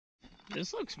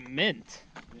This looks mint.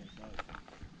 Yeah, it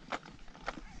does.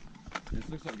 This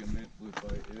looks like a mint fluke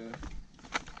bite, yeah.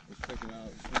 Let's check it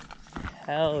out.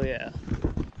 Hell yeah.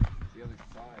 The other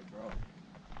side, bro.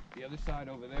 The other side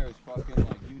over there is fucking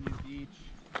like Union Beach.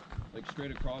 Like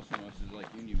straight across from us is like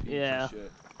Union Beach and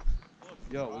shit.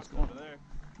 Yo, what's going on there?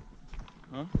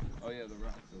 Huh? Oh yeah, the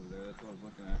rocks over there. That's what I was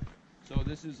looking at. So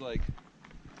this is like...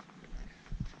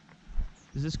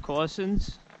 Is this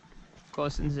Corson's?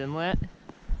 Corson's Inlet?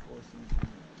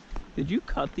 Did you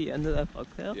cut the end of that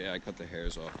bucktail? Yeah, I cut the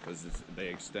hairs off because they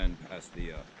extend past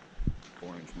the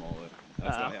orange mullet.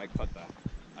 That's why I cut that.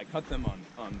 I cut them on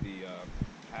the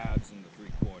halves and the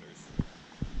 3/4.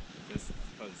 Just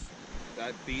because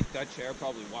that chair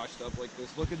probably washed up like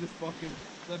this. Look at this fucking,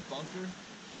 is that bunker?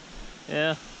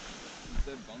 Yeah. Is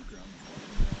that bunker on the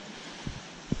fucking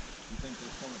You think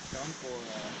there's so much chunk or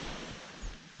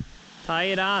Tie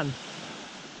it on.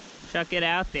 Chuck it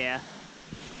out there.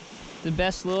 The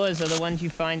best lures are the ones you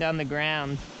find on the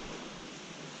ground.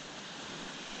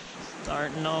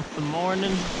 Starting off the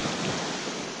morning,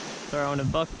 throwing a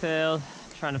bucktail,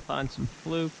 trying to find some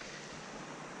fluke.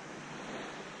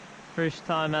 First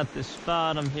time at this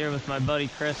spot, I'm here with my buddy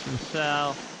Chris and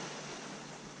Sal.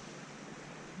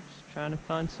 Just trying to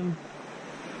find some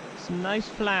nice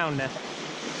flounder.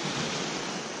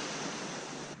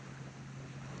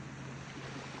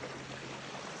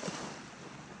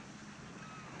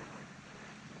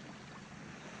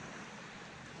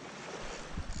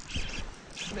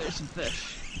 There's some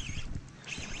fish.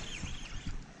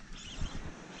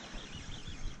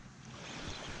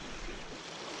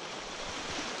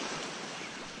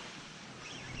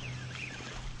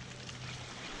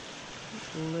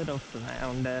 Little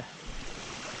flounder.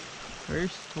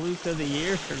 First fluke of the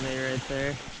year for me right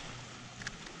there.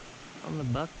 On the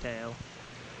bucktail.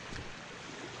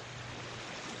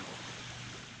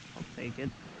 I'll take it.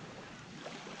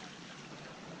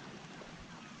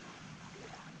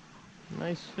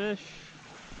 Nice fish.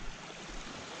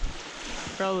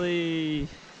 Probably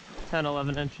 10,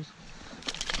 11 inches.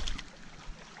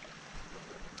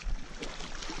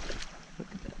 Look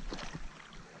at that.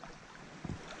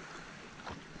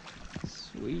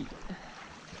 Sweet.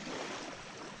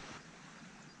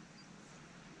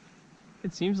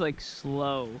 It seems like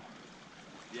slow.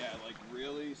 yeah, like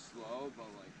really slow, but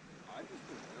like I just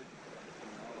prefer it, you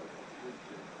know,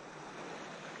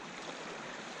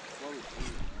 like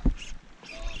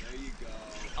slow. Oh, there you go.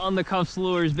 On the cuffs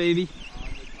lures, baby. On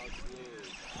the cuffs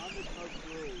lures. On the cuffs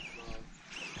lures,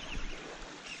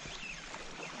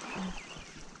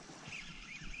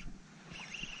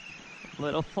 bro.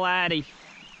 Little flatty.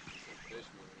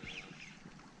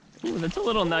 Ooh, that's a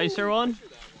little nicer one.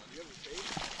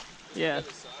 Yeah.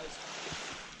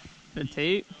 The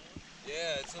tape?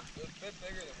 Yeah, it's a bit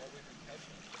bigger than what we've been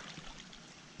catching.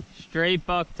 Straight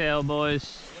bucktail,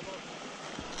 boys.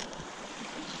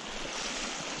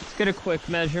 Let's get a quick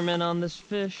measurement on this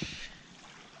fish,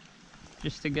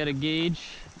 just to get a gauge.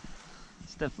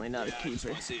 It's definitely not a keeper. I just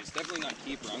want to see, it's definitely not a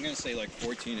keeper. I'm going to say like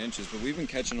 14 inches, but we've been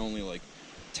catching only like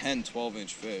 10, 12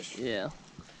 inch fish. Yeah.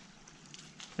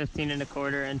 15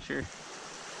 1/4 incher.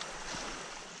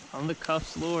 On the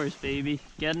cuffs lures, baby.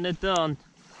 Getting it done.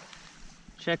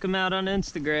 Check them out on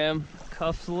Instagram.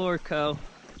 Cuffs Lure Co.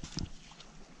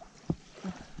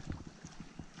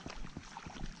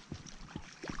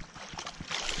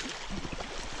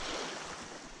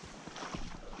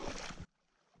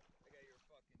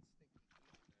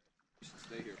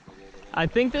 I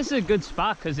think this is a good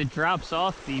spot because it drops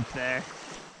off deep there.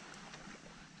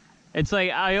 It's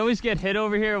like I always get hit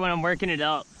over here when I'm working it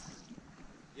up.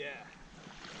 Yeah.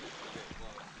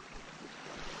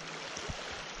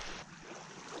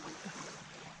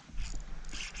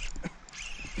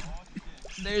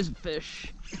 There's a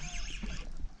fish.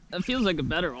 That feels like a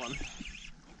better one.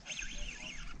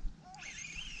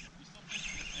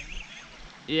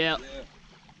 Yeah.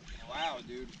 Wow,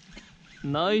 dude.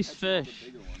 Nice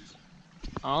fish.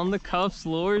 On the cuffs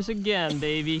lures again,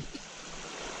 baby.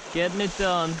 Getting it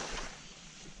done.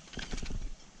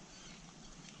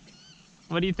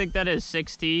 What do you think that is,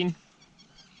 16?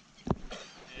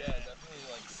 Yeah,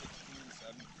 definitely like 16,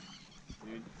 17.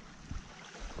 Dude,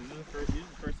 this is the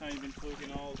first time you've been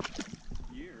fluking all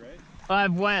year, right?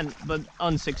 I've went, but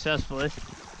unsuccessfully.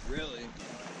 Really?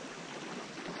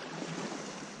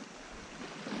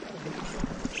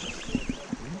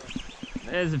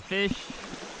 There's a fish.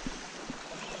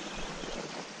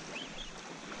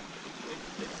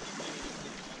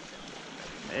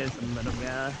 There's a little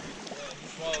guy.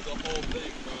 Swallowed the whole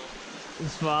thing, bro. You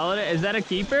swallowed it? Is that a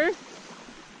keeper?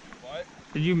 What?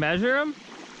 Did you measure him? That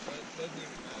doesn't even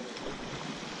matter.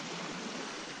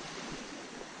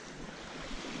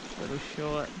 Little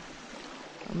short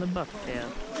on the bucktail.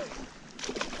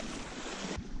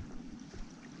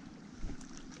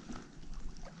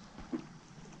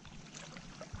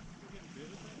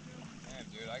 Damn,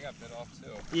 dude, I got bit off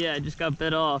too. Yeah, I just got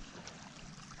bit off.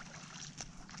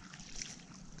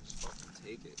 Just fucking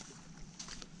take it.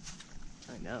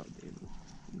 I know, dude.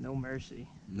 No mercy.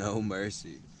 No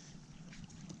mercy.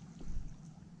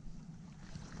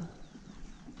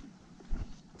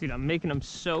 Dude, I'm making them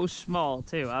so small,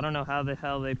 too. I don't know how the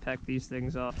hell they peck these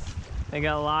things off. They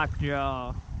got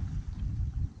lockjaw.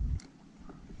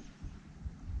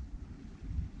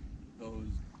 Those.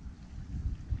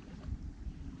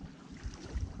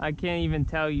 I can't even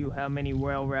tell you how many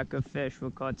whale wreck of fish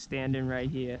were caught standing right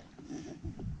here.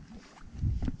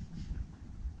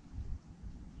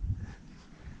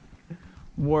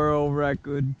 World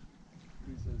record.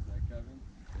 Who says that, Kevin?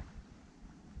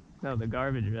 No, the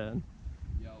garbage man.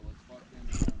 Yo, let's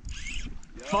fucking.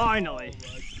 Finally!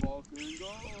 Let's fucking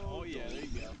go. Oh, yeah, there you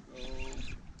go.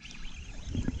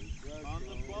 On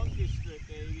the bunker strip,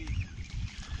 baby.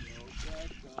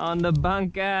 On the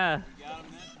bunker. We got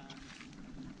him that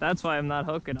time. That's why I'm not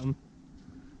hooking them.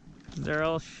 They're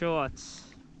all shorts.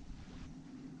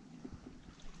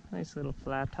 Nice little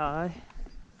flat tie.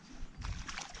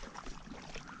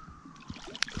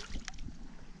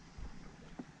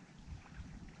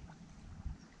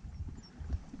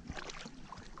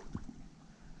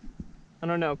 I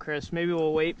don't know, Chris. Maybe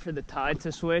we'll wait for the tide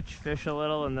to switch, fish a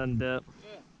little, and then dip.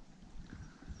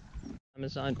 Yeah.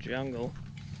 Amazon jungle.